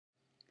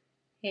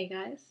Hey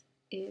guys,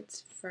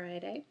 it's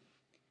Friday.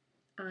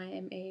 I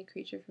am a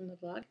creature from the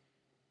vlog,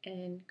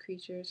 and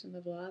creatures from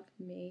the vlog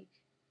make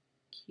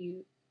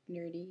cute,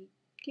 nerdy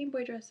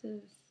Gameboy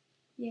dresses.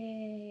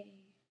 Yay!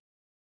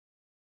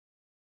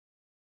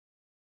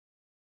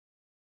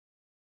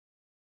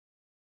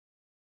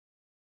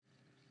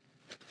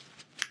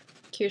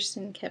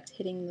 Kirsten kept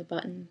hitting the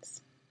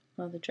buttons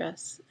on the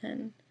dress,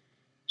 and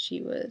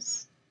she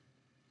was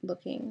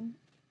looking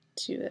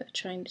to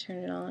trying to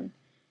turn it on,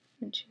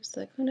 and she was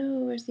like, "Oh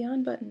no, where's the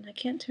on button? I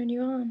can't turn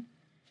you on."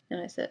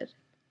 And I said,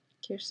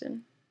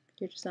 "Kirsten,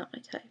 you're just not my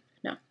type.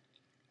 No."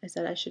 I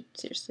said I should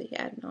seriously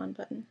add an on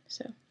button,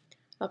 so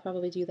I'll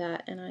probably do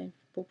that, and I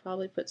will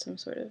probably put some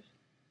sort of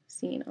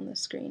scene on the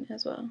screen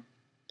as well.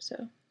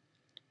 So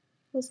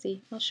we'll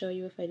see. I'll show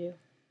you if I do.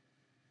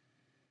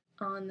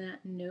 On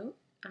that note,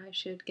 I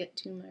should get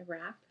to my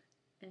rap,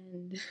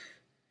 and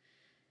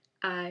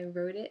I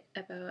wrote it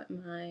about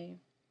my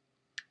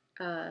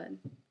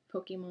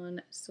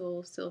Pokemon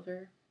Soul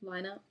Silver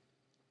lineup.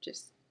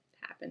 Just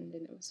happened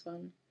and it was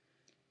fun.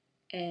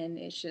 And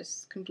it's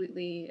just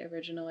completely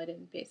original. I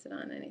didn't base it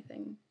on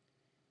anything,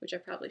 which I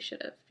probably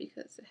should have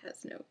because it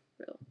has no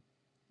real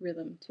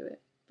rhythm to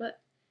it. But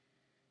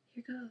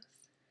here goes.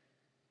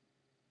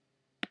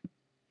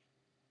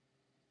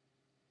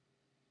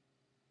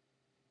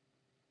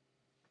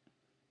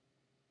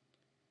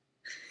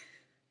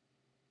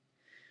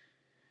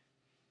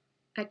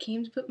 I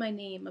came to put my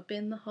name up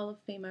in the Hall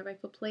of Fame. My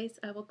rightful place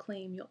I will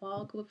claim. You'll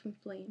all go up in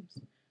flames.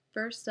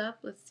 First up,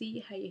 let's see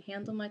how you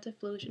handle my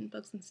Typhlosion.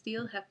 Bugs and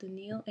steel have to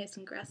kneel, ice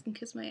and grass can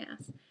kiss my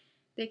ass.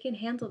 They can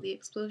handle the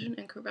explosion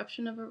and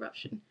corruption of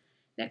Eruption.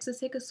 Next to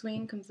take a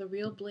swing comes the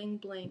real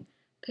bling-bling.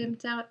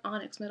 Pimped out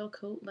Onix metal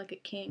coat like a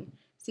king.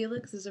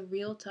 Steelix is a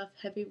real tough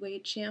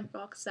heavyweight champ,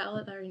 rock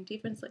solid iron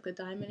defense like the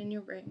diamond in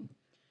your ring.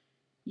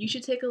 You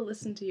should take a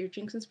listen to your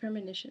Jynx's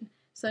premonition.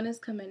 Sun is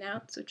coming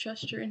out, so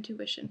trust your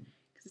intuition.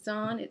 'Cause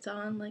it's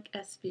on like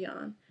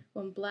Espeon.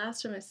 One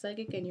blast from a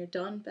psychic and you're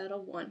done,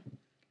 battle won.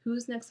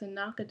 Who's next to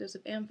knock a dose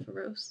of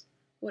Ampharos?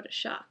 What a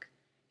shock.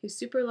 His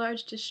super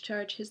large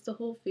discharge hits the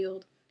whole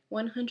field.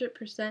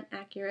 100%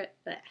 accurate.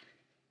 Bleh.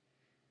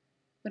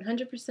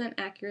 100%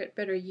 accurate,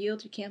 better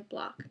yield you can't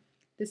block.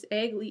 This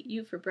egg will eat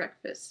you for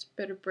breakfast,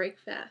 better break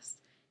fast.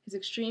 His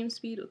extreme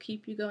speed will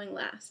keep you going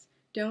last.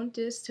 Don't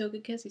diss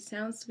Togekiss, he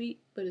sounds sweet,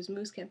 but his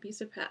moves can't be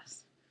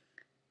surpassed.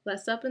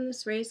 Last up in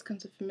this race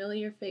comes a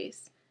familiar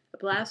face, a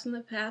blast from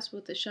the past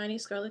with a shiny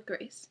scarlet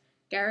grace.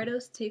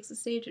 Gyarados takes the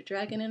stage, a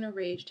dragon in a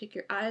rage. Take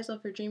your eyes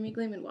off her dreamy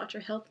gleam and watch her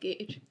health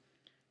gauge.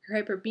 Her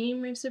hyper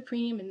beam reigns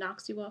supreme and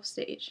knocks you off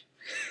stage.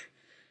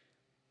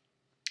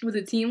 With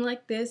a team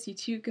like this, you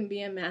too can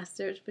be a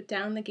master. Just put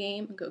down the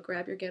game and go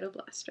grab your ghetto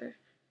blaster.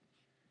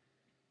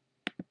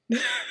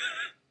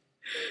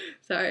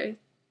 Sorry,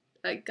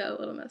 I got a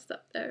little messed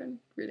up there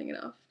reading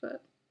it off,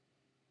 but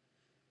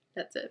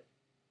that's it.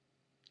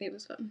 It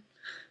was fun.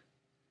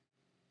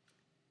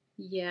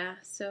 Yeah,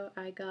 so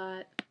I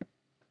got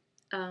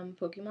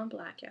Pokemon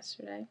Black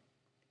yesterday,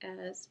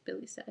 as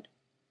Billy said,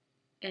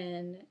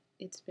 and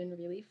it's been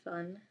really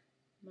fun.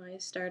 My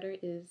starter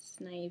is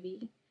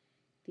Snivy,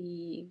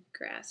 the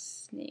grass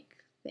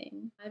snake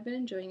thing. I've been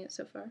enjoying it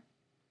so far.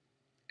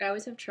 I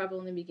always have trouble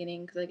in the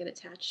beginning because I get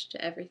attached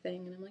to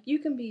everything, and I'm like, you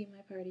can be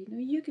my party. No,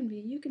 you can be,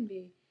 you can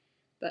be.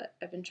 But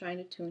I've been trying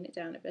to tone it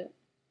down a bit.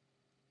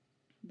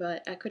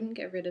 But I couldn't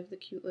get rid of the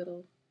cute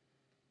little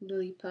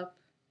lily pup,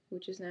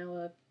 which is now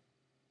a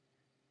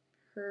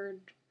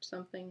herd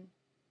something.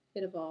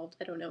 It evolved.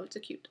 I don't know. It's a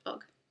cute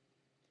dog.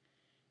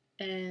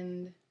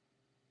 And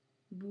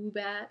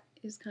Woobat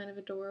is kind of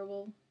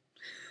adorable.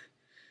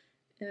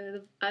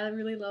 And I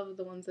really love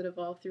the ones that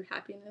evolve through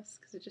happiness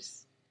because it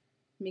just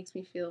makes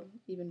me feel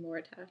even more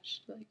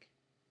attached. Like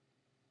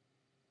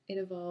it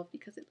evolved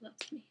because it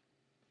loves me.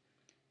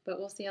 But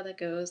we'll see how that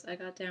goes. I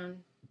got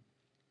down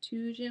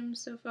 2 gyms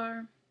so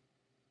far.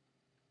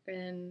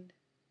 And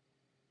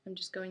I'm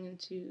just going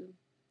into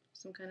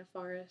some kind of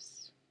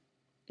forest.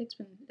 It's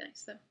been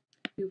nice though.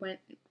 We went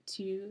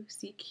to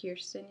see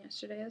Kirsten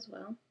yesterday as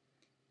well,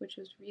 which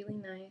was really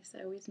nice.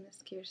 I always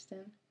miss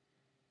Kirsten.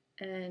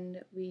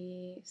 And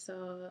we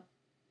saw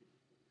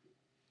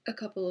a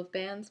couple of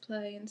bands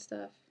play and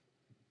stuff.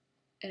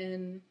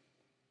 And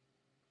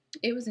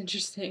it was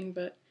interesting,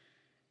 but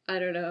I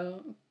don't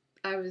know.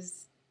 I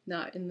was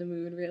not in the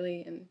mood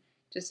really and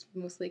just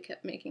mostly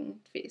kept making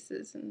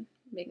faces and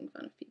making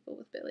fun of people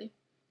with Billy,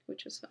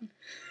 which was fun.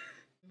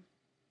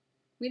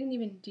 We didn't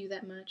even do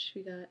that much.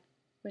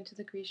 Went to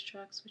the grease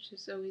trucks, which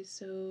is always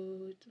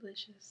so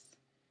delicious.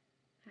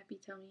 Happy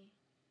tummy.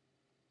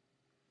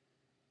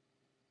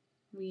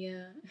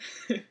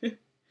 And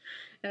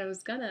I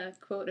was gonna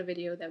quote a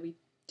video that we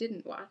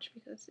didn't watch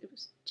because it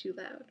was too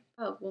loud.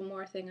 Oh, one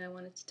more thing I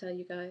wanted to tell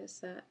you guys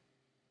that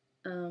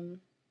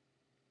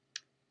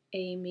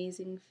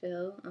Amazing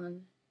Phil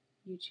on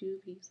YouTube,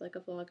 he's like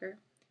a vlogger,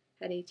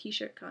 had a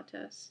t-shirt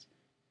contest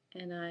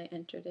and I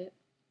entered it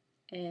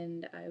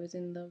and I was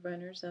in the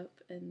runners up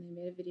and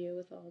they made a video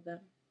with all of them.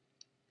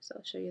 So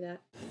I'll show you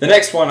that. The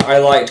next one I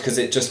liked because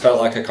it just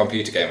felt like a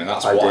computer game, and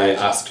that's what I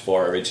asked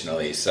for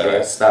originally. So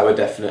yes, that would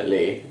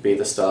definitely be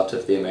the start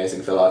of the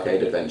Amazing Phil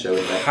arcade adventure,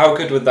 wouldn't it? How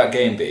good would that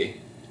game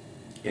be?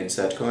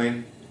 Insert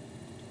coin.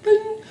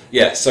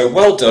 Yeah, so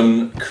well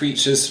done,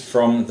 Creatures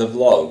from the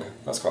Vlog.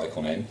 That's quite a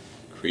cool name.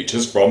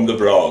 Creatures from the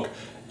Vlog.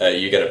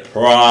 You get a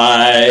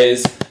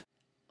prize.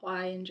 Well,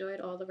 I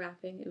enjoyed all the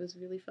rapping. It was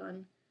really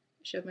fun.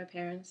 I showed my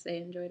parents. They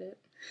enjoyed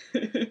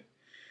it.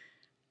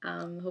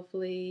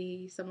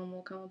 Hopefully someone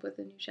will come up with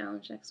a new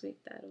challenge next week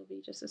that'll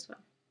be just as fun.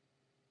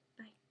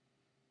 Bye.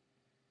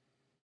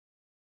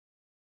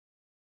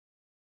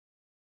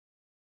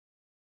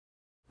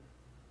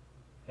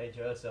 Hey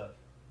Joseph,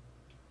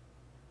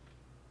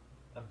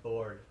 I'm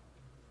bored.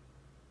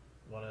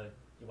 You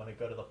wanna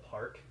go to the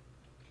park?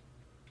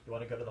 You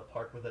wanna go to the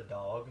park with a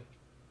dog? You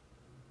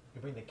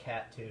can bring the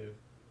cat too.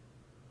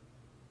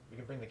 We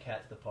can bring the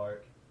cat to the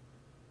park.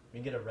 We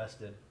can get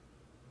arrested.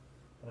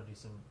 Wanna do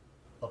some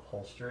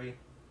upholstery?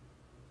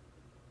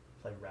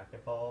 Play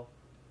racquetball?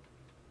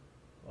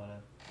 We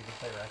can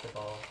play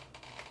racquetball.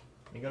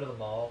 We can go to the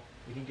mall.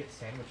 We can get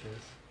sandwiches.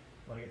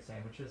 Wanna get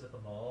sandwiches at the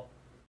mall?